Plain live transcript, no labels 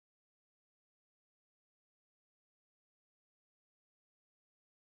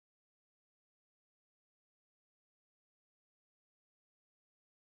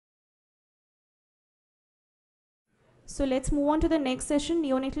So let's move on to the next session,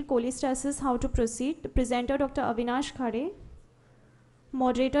 neonatal cholestasis, how to proceed. The presenter, Dr. Avinash Khade.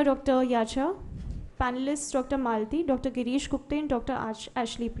 Moderator, Dr. Yachha. Panelists, Dr. Malathi, Dr. Girish Gupte, and Dr.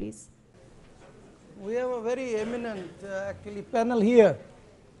 Ashley, please. We have a very eminent actually panel here,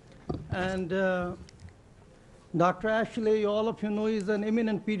 and Dr. Ashley, all of you know, is an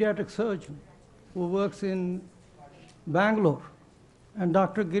eminent pediatric surgeon who works in Bangalore, and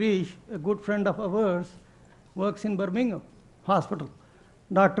Dr. Girish, a good friend of ours, works in Birmingham Hospital.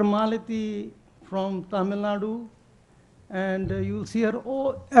 Dr. Malathi from Tamil Nadu, and you'll see her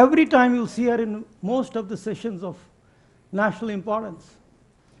every time. You'll see her in most of the sessions of national importance.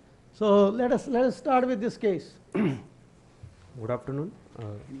 So let us start with this case. Good afternoon.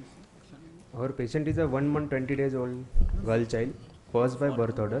 Our patient is a 1 month 20 days old girl child, caused by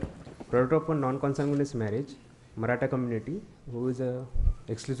birth order, product of a non-consanguineous marriage, Maratha community, who is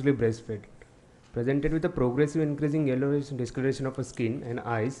exclusively breastfed. Presented with a progressive increasing yellowish discoloration of her skin and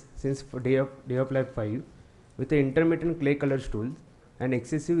eyes since day of life 5, with an intermittent clay colored stool and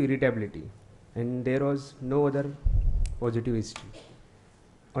excessive irritability, and there was no other positive history.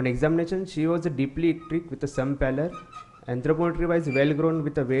 On examination, she was deeply ectric with some pallor, anthropometry wise well grown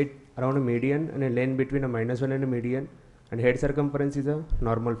with a weight around a median and a length between a -1 and a median, and head circumference is a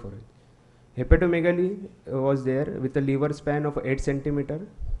normal for it. Hepatomegaly was there with a liver span of 8 cm,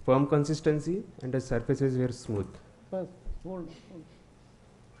 firm consistency, and the surfaces were smooth. Hold on.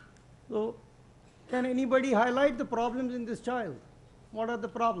 So, can anybody highlight the problems in this child? What are the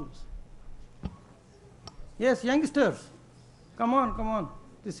problems? Yes, youngsters, come on, come on.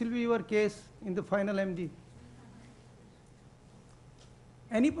 This will be your case in the final MD.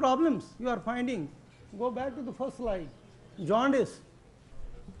 Any problems you are finding? Go back to the first slide. Jaundice.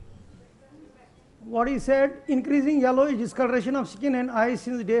 What he said, increasing yellowish discoloration of skin and eyes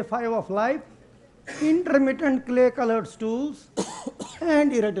since day 5 of life, intermittent clay colored stools,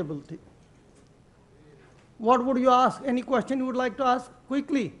 and irritability. What would you ask? Any question you would like to ask?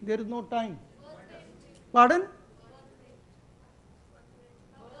 Quickly, there is no time. Pardon?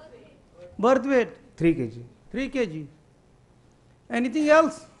 Birth weight? 3 kg. 3 kg. Anything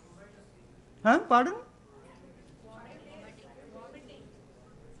else? Huh? Pardon?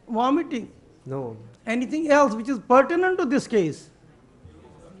 Vomiting. No. Anything else which is pertinent to this case?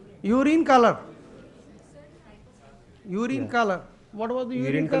 Urine color. Urine color. What was the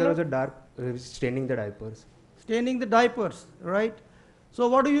urine color? Was a dark, staining the diapers. Staining the diapers, right? So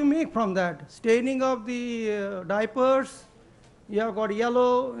what do you make from that? Staining of the diapers. You have got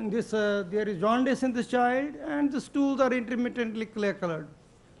yellow in this, there is jaundice in this child, and the stools are intermittently clay colored.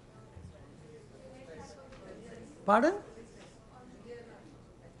 Pardon?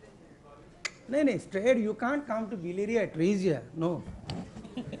 No, straight, you can't come to biliary atresia, no.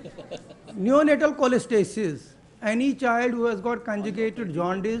 Neonatal cholestasis, any child who has got conjugated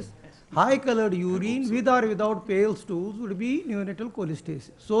jaundice, high colored urine with or without pale stools would be neonatal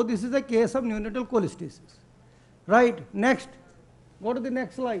cholestasis. So this is a case of neonatal cholestasis. Right, next. Go to the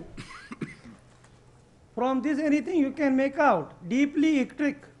next slide. From this anything you can make out. Deeply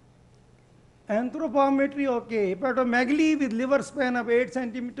ectric. Anthropometry, okay. Hepatomegaly with liver span of 8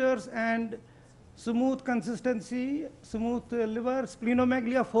 centimeters and smooth consistency, smooth liver,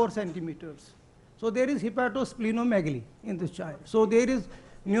 splenomegaly of 4 centimeters. So there is hepatosplenomegaly in this child. So there is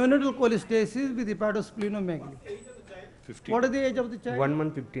neonatal cholestasis with hepatosplenomegaly. What is the age of the child? 1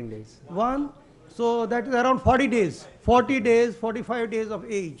 month 15 days. So that is around 40 days, 40 days, 45 days of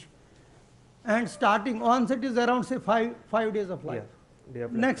age. And starting onset is around say 5 days of life. Yeah,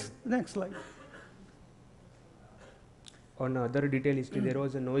 next slide. On other detailed history, there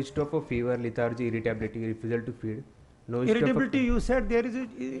was no history of a fever, lethargy, irritability, refusal to feed. No irritability, you said there is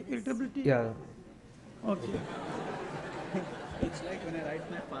irritability? Yeah. Okay. It's like when I write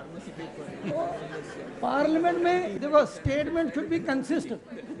my pharmacy paper. Parliament may, the statement should be consistent.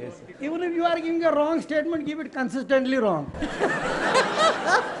 Yes. Even if you are giving a wrong statement, give it consistently wrong.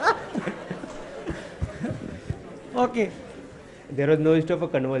 Okay. There was no history of a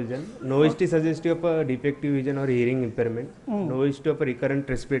convulsion, no history suggestive of a defective vision or hearing impairment, no history of a recurrent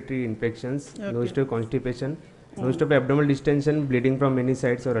respiratory infections, no history of constipation, no history of abdominal distension, bleeding from many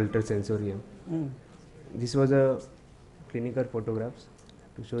sides or altered sensorium. This was a clinical photographs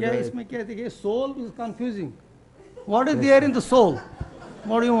to show the soul is confusing. What is there in the soul?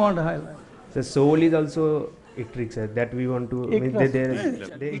 What do you want to highlight? The soul is also ectric, sir. That we want to.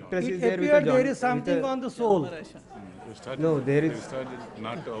 There is something on the soul. No, there is.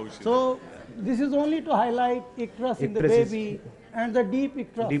 So this is only to highlight icterus in the baby and the deep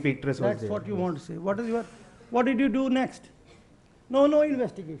icterus. Deep icterus. That's what you want to say. What did you do next? No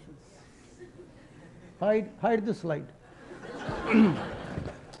investigation. Hide the slide.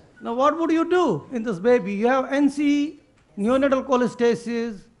 Now what would you do in this baby? You have NC, neonatal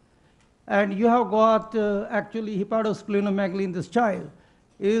cholestasis, and you have got actually hepatosplenomegaly in this child.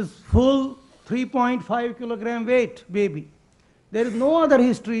 Is full 3.5 kilogram weight baby. There is no other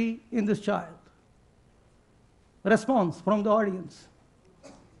history in this child. Response from the audience.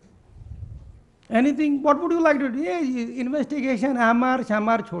 Anything, what would you like to do? Yeah, investigation,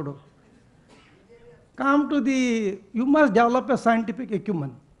 MR chodo. Come to the, you must develop a scientific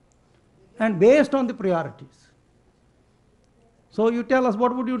acumen and based on the priorities. So you tell us,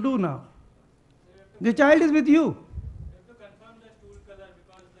 what would you do now? The child is with you.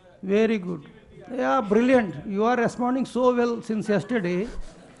 Very good. Yeah, brilliant. You are responding so well since yesterday.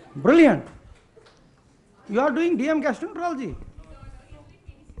 Brilliant. You are doing DM gastroenterology.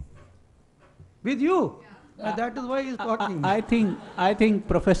 With you. That is why he is talking. I think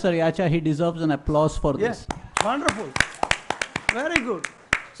Professor Yachha, he deserves an applause for Yes, this. wonderful. Very good.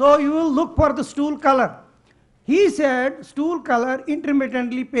 So you will look for the stool color. He said stool color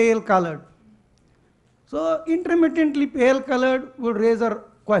intermittently pale colored. So intermittently pale colored would raise a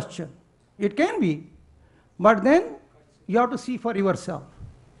question. It can be, but then you have to see for yourself.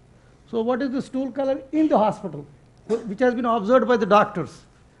 So what is the stool color in the hospital, which has been observed by the doctors?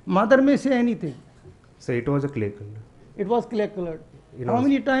 Mother may say anything. So it was a clay color. It was clay colored. You How know,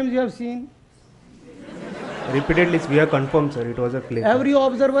 many times you have seen? Repeatedly, we are confirmed, sir. It was a clay. Every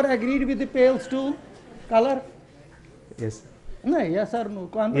observer agreed with the pale stool color? Yes. No, yes or no?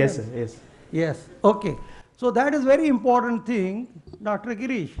 Confident? Yes, sir. Yes. Yes. Okay. So that is very important thing, Dr.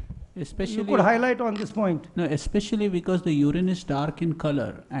 Girish. Especially, You could highlight on this point. no, especially because the urine is dark in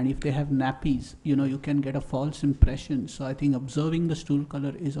color, and if they have nappies, you can get a false impression. So I think observing the stool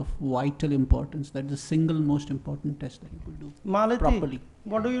color is of vital importance. That is the single most important test that you could do Malathi, properly.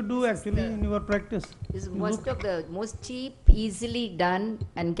 what do you do actually in your practice? Is You most look- of the most cheap, easily done,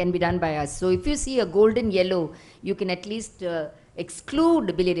 and can be done by us. So if you see a golden yellow, you can at least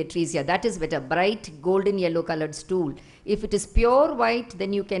exclude biliary atresia. That is better. Bright golden yellow colored stool. If it is pure white,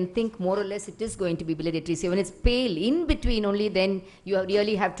 then you can think more or less it is going to be biliary atresia. When it's pale in between only, then you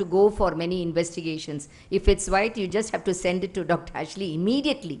really have to go for many investigations. If it's white, you just have to send it to Dr. Ashley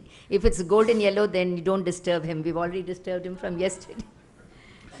immediately. If it's golden yellow, then you don't disturb him. We've already disturbed him from yesterday.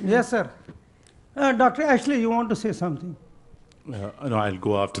 Yes, sir. Dr. Ashley, you want to say something? No, I'll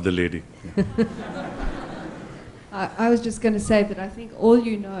go after the lady. I was just going to say that I think all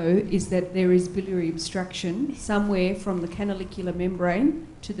you know is that there is biliary obstruction somewhere from the canalicular membrane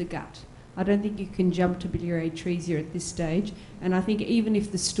to the gut. I don't think you can jump to biliary atresia at this stage. And I think even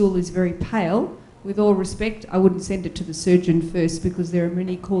if the stool is very pale, with all respect, I wouldn't send it to the surgeon first because there are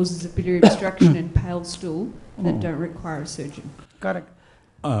many causes of biliary obstruction and pale stool that don't require a surgeon. Correct.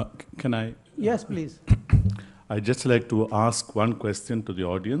 Can I? Yes, please. I'd just like to ask one question to the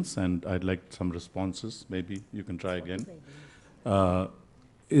audience, and I'd like some responses. Maybe you can try again.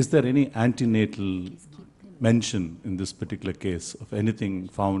 Is there any antenatal mention in this particular case of anything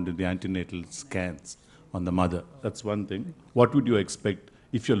found in the antenatal scans on the mother? That's one thing. What would you expect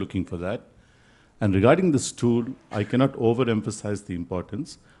if you're looking for that? And regarding the stool, I cannot overemphasize the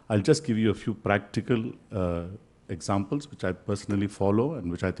importance. I'll just give you a few practical examples which I personally follow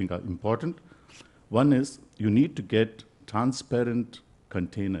and which I think are important. One is you need to get transparent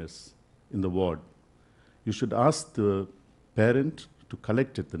containers in the ward. You should ask the parent to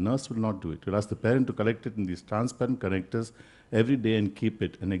collect it. The nurse will not do it. You'll ask the parent to collect it in these transparent connectors every day and keep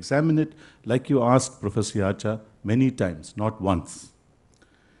it and examine it like you asked Professor Yachha many times, not once.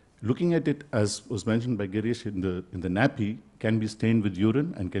 Looking at it, as was mentioned by Girish, in the nappy, can be stained with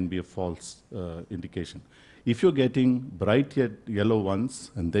urine and can be a false indication. If you're getting bright yellow once,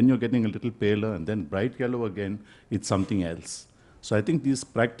 and then you're getting a little paler, and then bright yellow again, it's something else. So I think these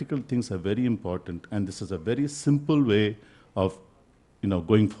practical things are very important, and this is a very simple way of,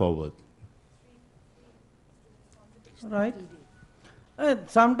 going forward. Right.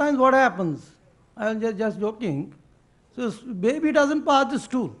 Sometimes what happens, I'm just joking, so baby doesn't pass the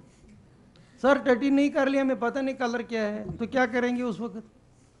stool. Sir, टटी नहीं कर लिया, मैं पता नहीं colour क्या है, तो क्या करेंगे उस वक्त?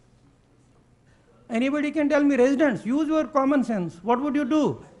 Anybody can tell me, residents, use your common sense. What would you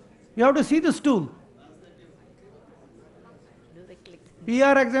do? You have to see the stool.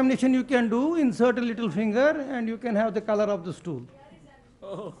 PR examination you can do, insert a little finger, and you can have the color of the stool.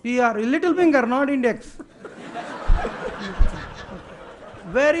 PR, little finger, not index.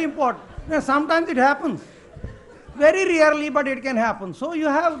 Very important. Now, sometimes it happens. Very rarely, but it can happen. So you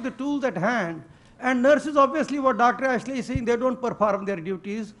have the tools at hand. And nurses, obviously, what Dr. Ashley is saying, they don't perform their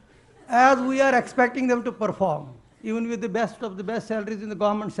duties as we are expecting them to perform, even with the best of the best salaries in the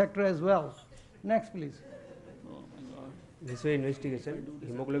government sector as well. Next, please. This way investigation,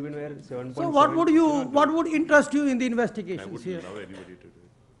 hemoglobin were 7.7. So what would interest you in the investigations here? Allow anybody to do it.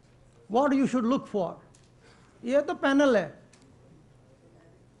 What you should look for? Here the panel hai.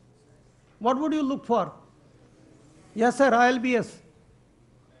 What would you look for? Yes, sir, ILBS. The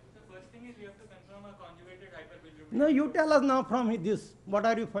first thing is we have to confirm a conjugated hyperbilirubinemia. No, you tell us now from this. What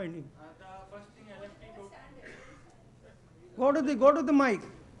are you finding? The first thing LFT Go to the mic.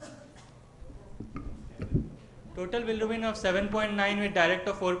 total bilirubin of 7.9 with direct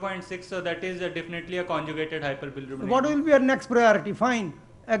of 4.6, so that is definitely a conjugated hyperbilirubinemia. What will be your next priority? Fine,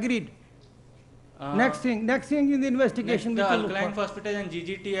 agreed. Next thing in the investigation. Next, the alkaline phosphatase and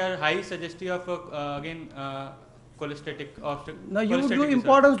GGT are high, suggestive of cholestatic. Now you would give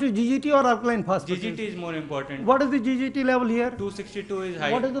importance to GGT or alkaline phosphatase? GGT is more important. What is the GGT level here? 262 is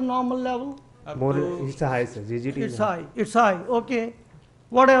high. What is the normal level? More, it's high, sir. GGT It's is high. It's high. Okay.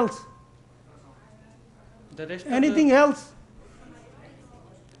 What else? The rest Anything else?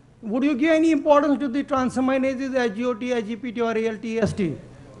 Would you give any importance to the transaminases, SGOT, SGPT or ALT, AST?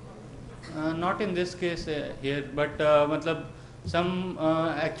 Not in this case here, but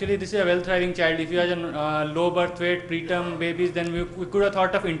actually this is a well-thriving child. If you have a low birth weight, preterm babies, then we could have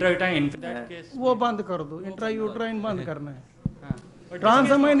thought of intrauterine infant. In that case, वो बंद कर दो. Intrauterine बंद करना है. But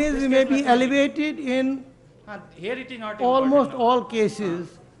Transaminase may be elevated in here it is not almost important. all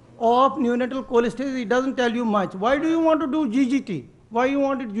cases of neonatal cholestasis. It doesn't tell you much. Why do you want to do GGT? Why you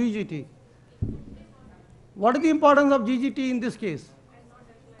wanted GGT? What is the importance of GGT in this case?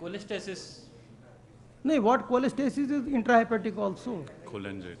 Cholestasis. No, what cholestasis is intrahepatic also.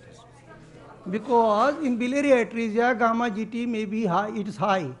 Cholangitis. Because in biliary atresia, gamma GT may be high, it is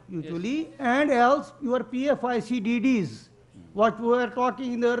high usually, and else your PFIC DDs, what we were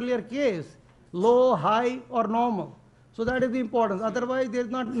talking in the earlier case, low, high or normal. So that is the importance. Otherwise there is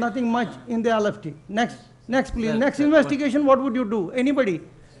nothing much in the LFT. Next please. Next investigation, what would you do? Anybody?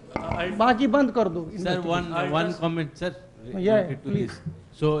 Baki band kar do. Sir, one comment, sir. Yeah, related to please. this.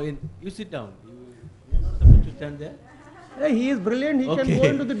 So you sit down. You're not supposed to stand there. Yeah, he is brilliant. He can go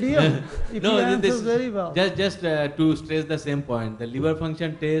into the DM if he answers very well. Just to stress the same point, the liver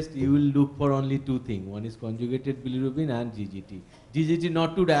function test, you will look for only two things. One is conjugated bilirubin and GGT. GGT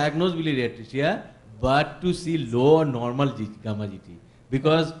not to diagnose biliary atresia, but to see low or normal gamma GT.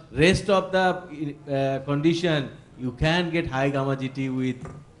 Because rest of the condition, you can get high gamma GT with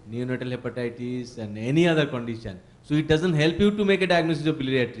neonatal hepatitis and any other condition. So it doesn't help you to make a diagnosis of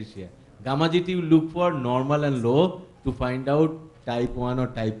biliary atresia. Gamma GT will look for normal and low to find out type 1 or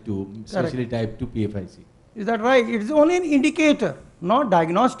type 2, especially type 2 PFIC. Is that right? It is only an indicator, not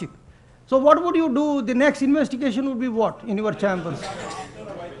diagnostic. So what would you do? The next investigation would be what in your chambers?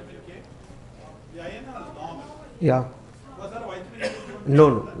 Yeah.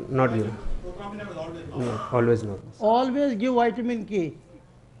 No, not you. No, always no. Always give vitamin K.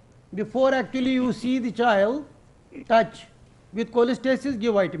 Before actually you see the child, touch. With cholestasis,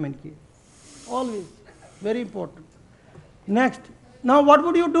 give vitamin K. Always. Very important. Next. Now what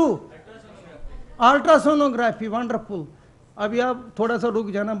would you do? Ultrasonography. Wonderful. अभी आप थोड़ा सा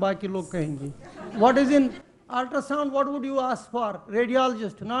रुक जाना बाकी लोग कहेंगे. What is in ultrasound? What would you ask for?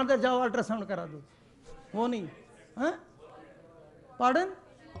 Radiologist. Not that जाओ ultrasound करा दो. वो नहीं. हाँ? Pardon?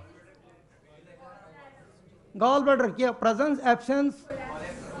 Gallbladder. क्या? Presence, absence.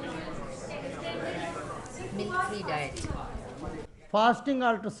 Milk-free diet. Fasting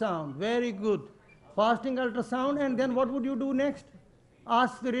ultrasound. Very good. Fasting ultrasound, and then what would you do next?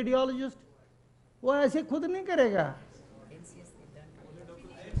 Ask the radiologist. वो ऐसे खुद नहीं करेगा.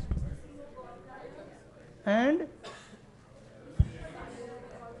 And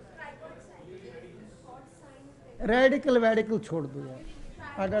radical छोड़ दो यार.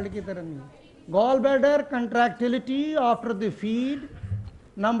 Adult की तरह नहीं. Gallbladder contractility after the feed.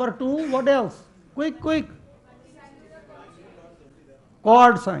 Number 2, what else? Quick.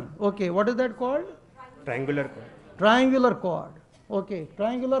 Cord sign. Okay, what is that called? Triangular cord. Triangular cord. Okay,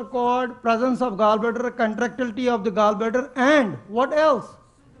 triangular cord, presence of gallbladder, contractility of the gallbladder, and what else?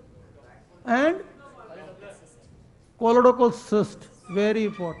 And colorectal cyst. Very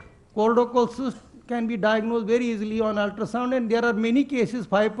important. Colorectal cyst can be diagnosed very easily on ultrasound, and there are many cases,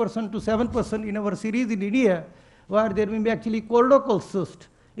 5% to 7% in our series in India, where there may be actually colorectal cyst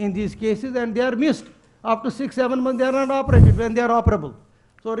in these cases, and they are missed. After 6-7 months, they are not operated when they are operable.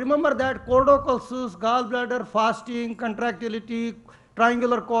 So remember that colorectal cyst, gallbladder, fasting, contractility,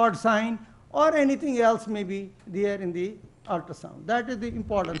 triangular cord sign, or anything else may be there in the ultrasound. That is the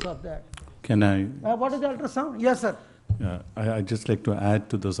importance of that. Can I? What is the ultrasound? Yes, sir. I'd just like to add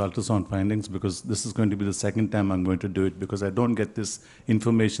to those ultrasound findings, because this is going to be the second time I'm going to do it, because I don't get this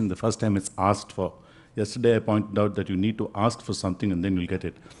information the first time it's asked for. Yesterday I pointed out that you need to ask for something and then you'll get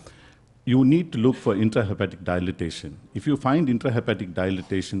it. You need to look for intrahepatic dilatation. If you find intrahepatic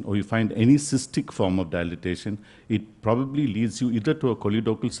dilatation or you find any cystic form of dilatation, it probably leads you either to a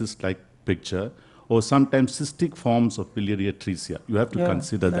choledochal cyst-like picture or sometimes cystic forms of biliary atresia. You have to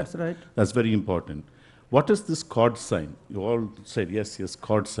consider that's that. Right. That's very important. What is this cord sign? You all said, yes,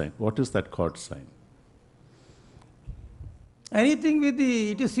 cord sign. What is that cord sign? Anything with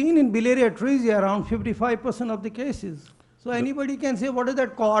it is seen in biliary atresia around 55% of the cases. So anybody can say, what is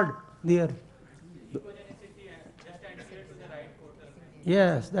that cord there?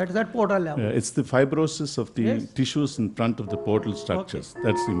 Yes, that's that portal level. It's the fibrosis of the tissues in front of the portal structures. Okay.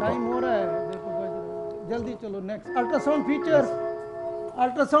 That's important. Time more hai. Jaldi chalo, next. Ultrasound features.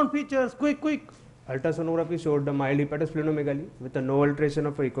 Ultrasound features, quick. Ultrasonography showed the mild hepatosplenomegaly with a no alteration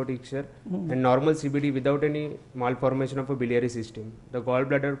of a ecotexture and normal CBD without any malformation of a biliary system. The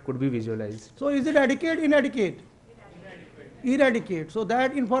gallbladder could be visualized. So is it adequate, inadequate? Inadequate. So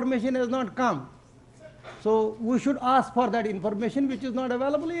that information has not come. So we should ask for that information which is not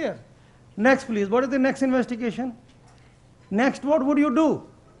available here. Next please, what is the next investigation? Next, what would you do?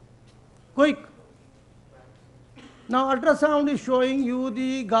 Quick. Now ultrasound is showing you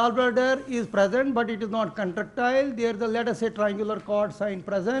the gallbladder is present but it is not contractile. There is a, let us say, triangular cord sign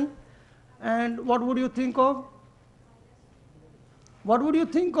present. And what would you think of? What would you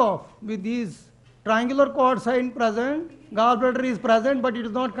think of with these triangular cord sign present, gallbladder is present but it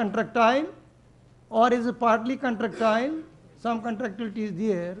is not contractile, or is it partly contractile, some contractility is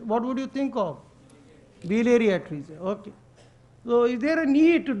there? What would you think of? Biliary atresia, okay. So is there a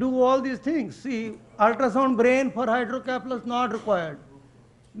need to do all these things? See, ultrasound brain for hydrocephalus not required.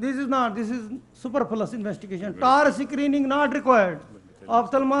 This is superfluous investigation. TAR screening not required.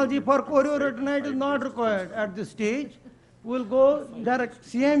 Ophthalmology for chorioretinitis not required at this stage. We'll go direct.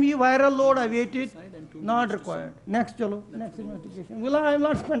 CME viral load awaited, not required. Next, chalo, next investigation. I will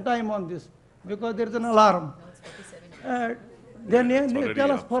not spend time on this because there is an alarm. Then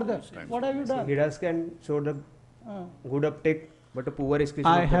tell us further. What have you done? HIDA scan showed a good uptake but a poor excretion.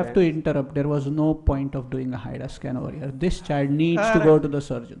 I have to interrupt. There was no point of doing a HIDA scan over here. This child needs to go to the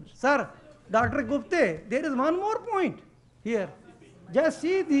surgeons. Sir, Dr. Gupte, there is one more point here. Just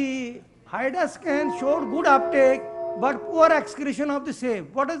see, the HIDA scan showed good uptake but poor excretion of the same.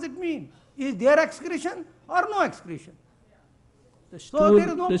 What does it mean? Is there excretion or no excretion? The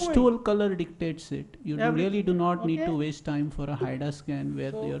stool color dictates it. You really do not need to Okay. waste time for a HIDA scan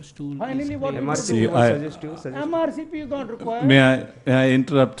where your stool Finally, is what clear. MRCP is not required. May I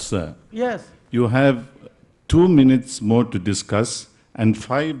interrupt, sir? Yes. You have 2 minutes more to discuss and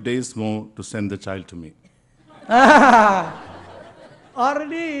 5 days more to send the child to me.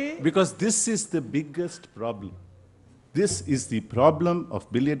 Already. Because this is the biggest problem. This is the problem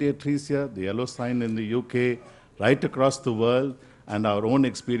of biliary atresia, the yellow sign in the UK, right across the world, and our own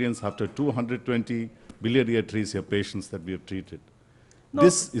experience after 220 biliary atresia patients that we have treated. No.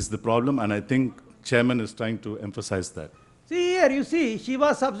 This is the problem, and I think Chairman is trying to emphasize that. See here, you see, she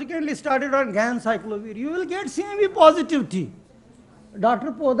was subsequently started on ganciclovir. You will get CMV positivity.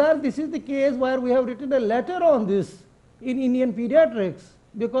 Dr. Podar, this is the case where we have written a letter on this in Indian pediatrics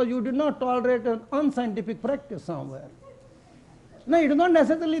because you did not tolerate an unscientific practice somewhere. No, it is not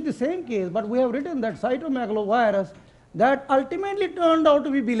necessarily the same case, but we have written that cytomegalovirus that ultimately turned out to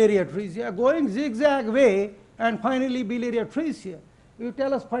be biliary atresia, going zigzag way, and finally biliary atresia. You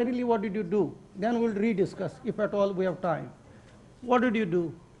tell us finally what did you do? Then we'll rediscuss if at all we have time. What did you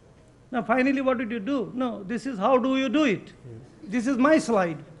do? Now finally what did you do? No, this is how do you do it. This is my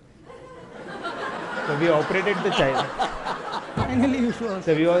slide. So we operated the child. Finally you show us.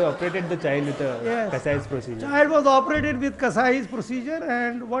 So we operated the child with a Kasai's procedure. Child was operated with Kasai's procedure,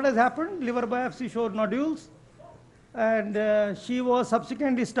 and what has happened? Liver biopsy showed nodules, and she was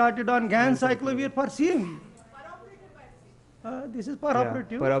subsequently started on ganciclovir for CMV. This is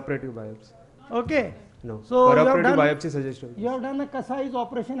peroperative. Peroperative biopsy. Okay. No. So Peroperative biopsy suggested. You have done a Kasai's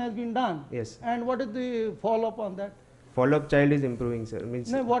operation has been done. Yes. And what is the follow-up on that? Follow-up child is improving, sir.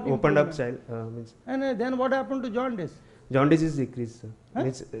 Means No, what opened up improvement? child. Means And then what happened to jaundice? jaundice is decreased, sir. Huh?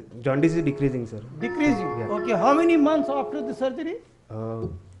 Means jaundice is decreasing, sir. Decreasing. Yeah. Okay. How many months after the surgery?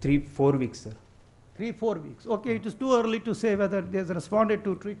 3-4 weeks, sir. 3-4 weeks. Okay, it is too early to say whether there's responded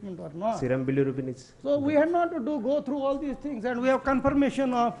to treatment or not. Serum bilirubin is. So we had not to go through all these things, and we have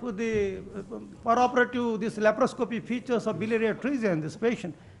confirmation of the peroperative, this laparoscopy features of biliary atresia in this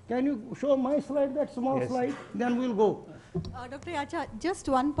patient. Can you show my slide, that small slide? Then we'll go. Dr. Yachha, just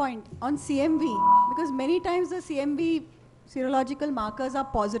one point on CMV, because many times the CMV serological markers are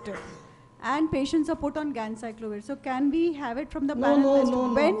positive. and patients are put on ganciclovir. So can we have it from the No, panel no, as to no,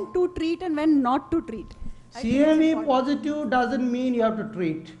 no. when to treat and when not to treat? I think it's CME important. positive doesn't mean you have to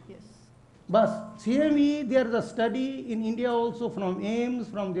treat. Yes. But CME, there is a study in India also from AIMS,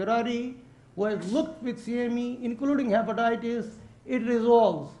 from Durari, who has looked with CME, including hepatitis, it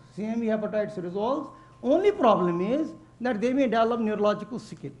resolves. CME hepatitis resolves. Only problem is that they may develop neurological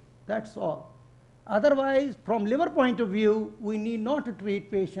sickle. That's all. Otherwise, from liver point of view, we need not to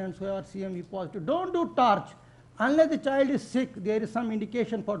treat patients who are CME positive. Don't do torch. Unless the child is sick, there is some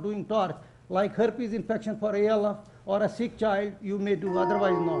indication for doing torch, like herpes infection for ALF or a sick child, you may do,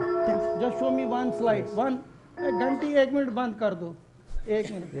 otherwise not. Just show me one slide. One, घंटी 1 minute बंद कर दो.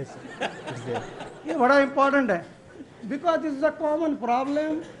 1 minute. Yes, sir. ये बड़ा important है. Because this is a common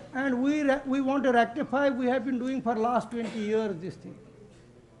problem and we want to rectify. We have been doing for last 20 years this thing.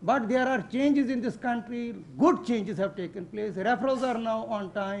 But there are changes in this country, good changes have taken place, referrals are now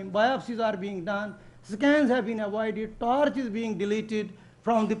on time, biopsies are being done, scans have been avoided, torch is being deleted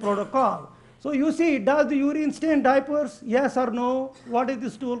from the protocol. So you see, does the urine stain diapers, yes or no? What is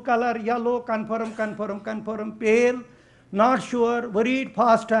the stool color? Yellow, confirm, confirm, confirm, pale, not sure, worried,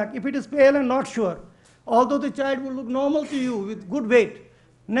 fast track. If it is pale and not sure, although the child will look normal to you with good weight.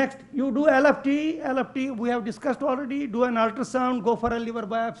 Next, you do LFT we have discussed already, do an ultrasound, go for a liver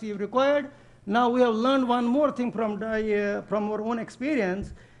biopsy if required. Now we have learned one more thing from our own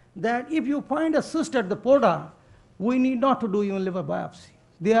experience, that if you find a cyst at the porta, we need not to do even liver biopsy.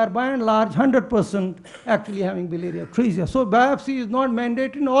 They are by and large 100% actually having biliary atresia. So biopsy is not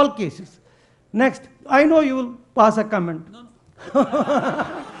mandatory in all cases. Next, I know you will pass a comment.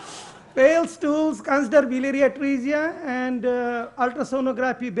 No. Pale stools, consider biliary atresia, and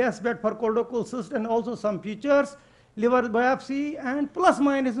ultrasonography best bet for colorectal cyst and also some features, liver biopsy, and plus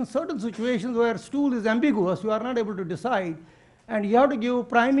minus in certain situations where stool is ambiguous, you are not able to decide, and you have to give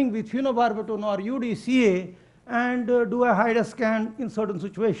priming with phenobarbital or UDCA and do a HIDA scan in certain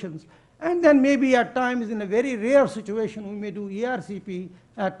situations. And then maybe at times in a very rare situation we may do ERCP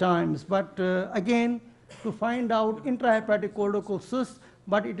at times, but again to find out intrahepatic colorectal cyst,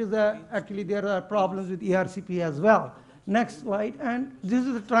 but it is actually there are problems with ERCP as well. Next slide, and this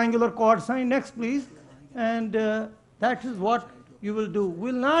is the triangular cord sign. Next, please. And that is what you will do.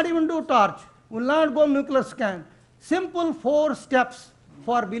 Will not even do torch. Will not go nuclear scan. Simple 4 steps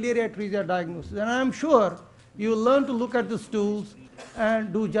for biliary atresia diagnosis. And I am sure you will learn to look at the stools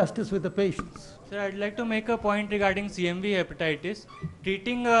and do justice with the patients. Sir, I'd like to make a point regarding CMV hepatitis.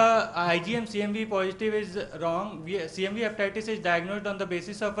 Treating IgM CMV positive is wrong. CMV hepatitis is diagnosed on the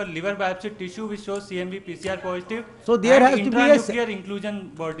basis of a liver biopsy tissue which shows CMV PCR positive. So there has to be a intranuclear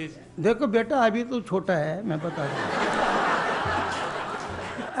inclusion bodies. देखो बेटा अभी तो छोटा है मैं बता दूँ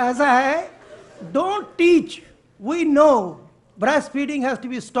ऐसा है don't teach. We know breastfeeding has to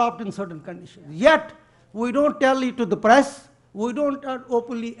be stopped in certain conditions. Yet we don't tell it to the press. We don't tell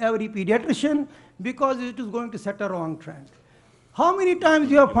openly every pediatrician because it is going to set a wrong trend. How many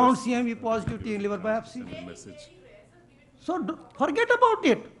times you have found CMV positivity in liver biopsy? So forget about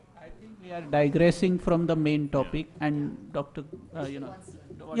it. I think we are digressing from the main topic, and Dr.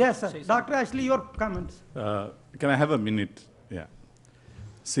 Yes, sir. Dr. Ashley, your comments. Can I have a minute? Yeah.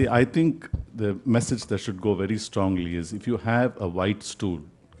 See, I think the message that should go very strongly is if you have a white stool,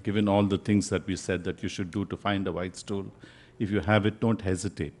 given all the things that we said that you should do to find a white stool, if you have it, don't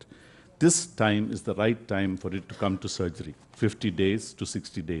hesitate. This time is the right time for it to come to surgery, 50 days to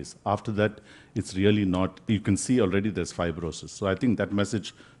 60 days. After that, it's really not, you can see already there's fibrosis. So I think that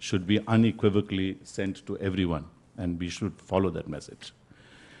message should be unequivocally sent to everyone, and we should follow that message.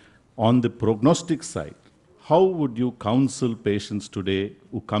 On the prognostic side, how would you counsel patients today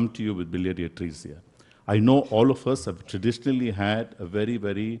who come to you with biliary atresia? I know all of us have traditionally had a very,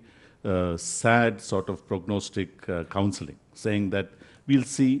 very sad sort of prognostic counseling, saying that we'll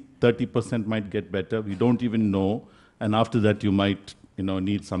see 30% might get better, we don't even know, and after that you might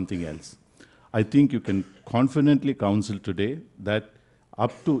need something else. I think you can confidently counsel today that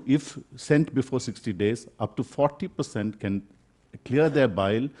up to, if sent before 60 days, up to 40% can clear their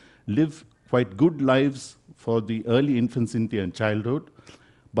bile, live quite good lives for the early infancy and childhood,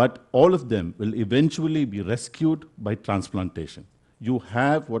 but all of them will eventually be rescued by transplantation. You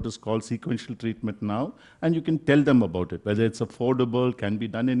have what is called sequential treatment now, and you can tell them about it. Whether it's affordable, can be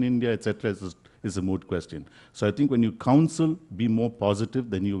done in India, etc., is a moot question. So I think when you counsel, be more positive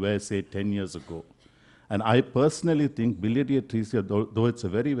than you were, say, 10 years ago. And I personally think biliary atresia, though it's a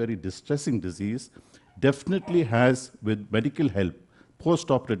very, very distressing disease, definitely has, with medical help,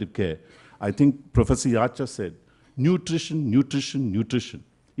 post-operative care, I think Professor Yachha said, nutrition, nutrition, nutrition.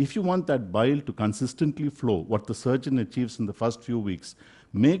 If you want that bile to consistently flow, what the surgeon achieves in the first few weeks,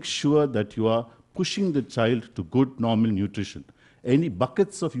 make sure that you are pushing the child to good normal nutrition. Any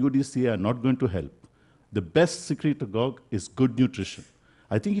buckets of UDCA are not going to help. The best secretagogue is good nutrition.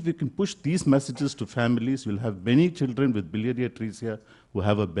 I think if you can push these messages to families, you'll have many children with biliary atresia who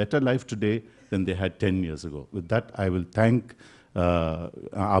have a better life today than they had 10 years ago. With that, I will thank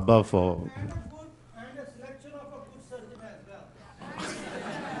Abba for...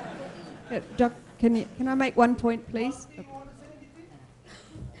 Doc, can I make one point, please?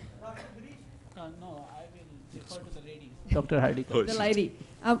 No, I will defer to the lady. Dr. Heidi. The lady.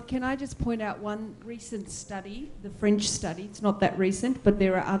 Can I just point out one recent study, the French study? It's not that recent, but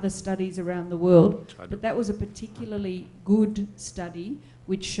there are other studies around the world. But that was a particularly good study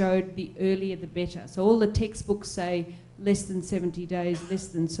which showed the earlier the better. So all the textbooks say less than 70 days, less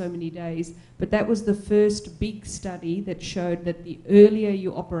than so many days. But that was the first big study that showed that the earlier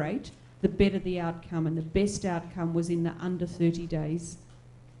you operate, the better the outcome. And the best outcome was in the under 30 days.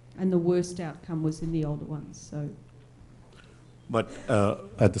 And the worst outcome was in the older ones. So. But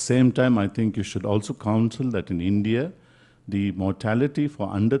at the same time, I think you should also counsel that in India, the mortality for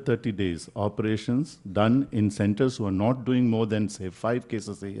under 30 days operations done in centers who are not doing more than, say, 5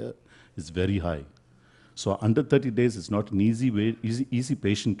 cases a year is very high. So under 30 days is not an easy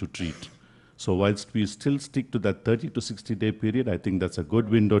patient to treat. So whilst we still stick to that 30 to 60 day period, I think that's a good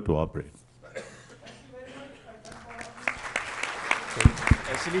window to operate.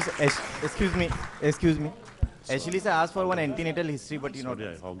 Actually, excuse me. Actually, sir, asked for one antenatal history, but you know. Sorry,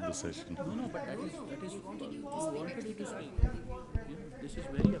 I hogged the session. No, but that is you wanted you to speak. This is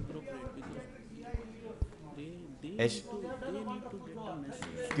very appropriate because they need to get the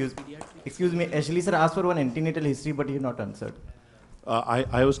message. Excuse me. Actually, sir, asked for one antenatal history, but you not answered.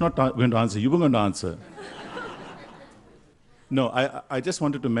 I was not going to answer. You were going to answer. No, I just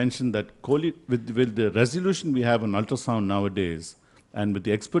wanted to mention that with the resolution we have on ultrasound nowadays, and with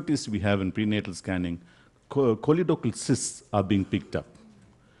the expertise we have in prenatal scanning, choledochal cysts are being picked up.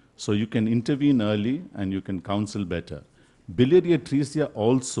 So you can intervene early and you can counsel better. Biliary atresia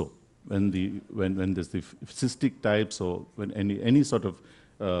also, when there's the cystic types or when any sort of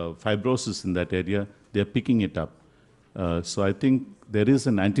fibrosis in that area, they're picking it up. So I think there is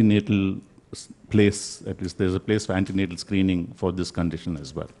an antenatal place, at least there's a place for antenatal screening for this condition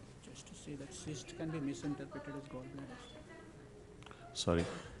as well. Just to say that cyst can be misinterpreted as gallbladder. Sorry.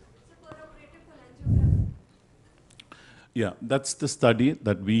 Yeah, that's the study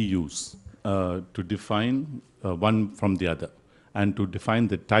that we use to define one from the other and to define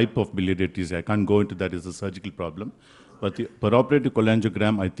the type of biliary atresia. I can't go into that as a surgical problem, but the peroperative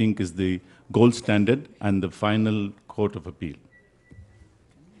cholangiogram, I think, is the gold standard and the final court of appeal.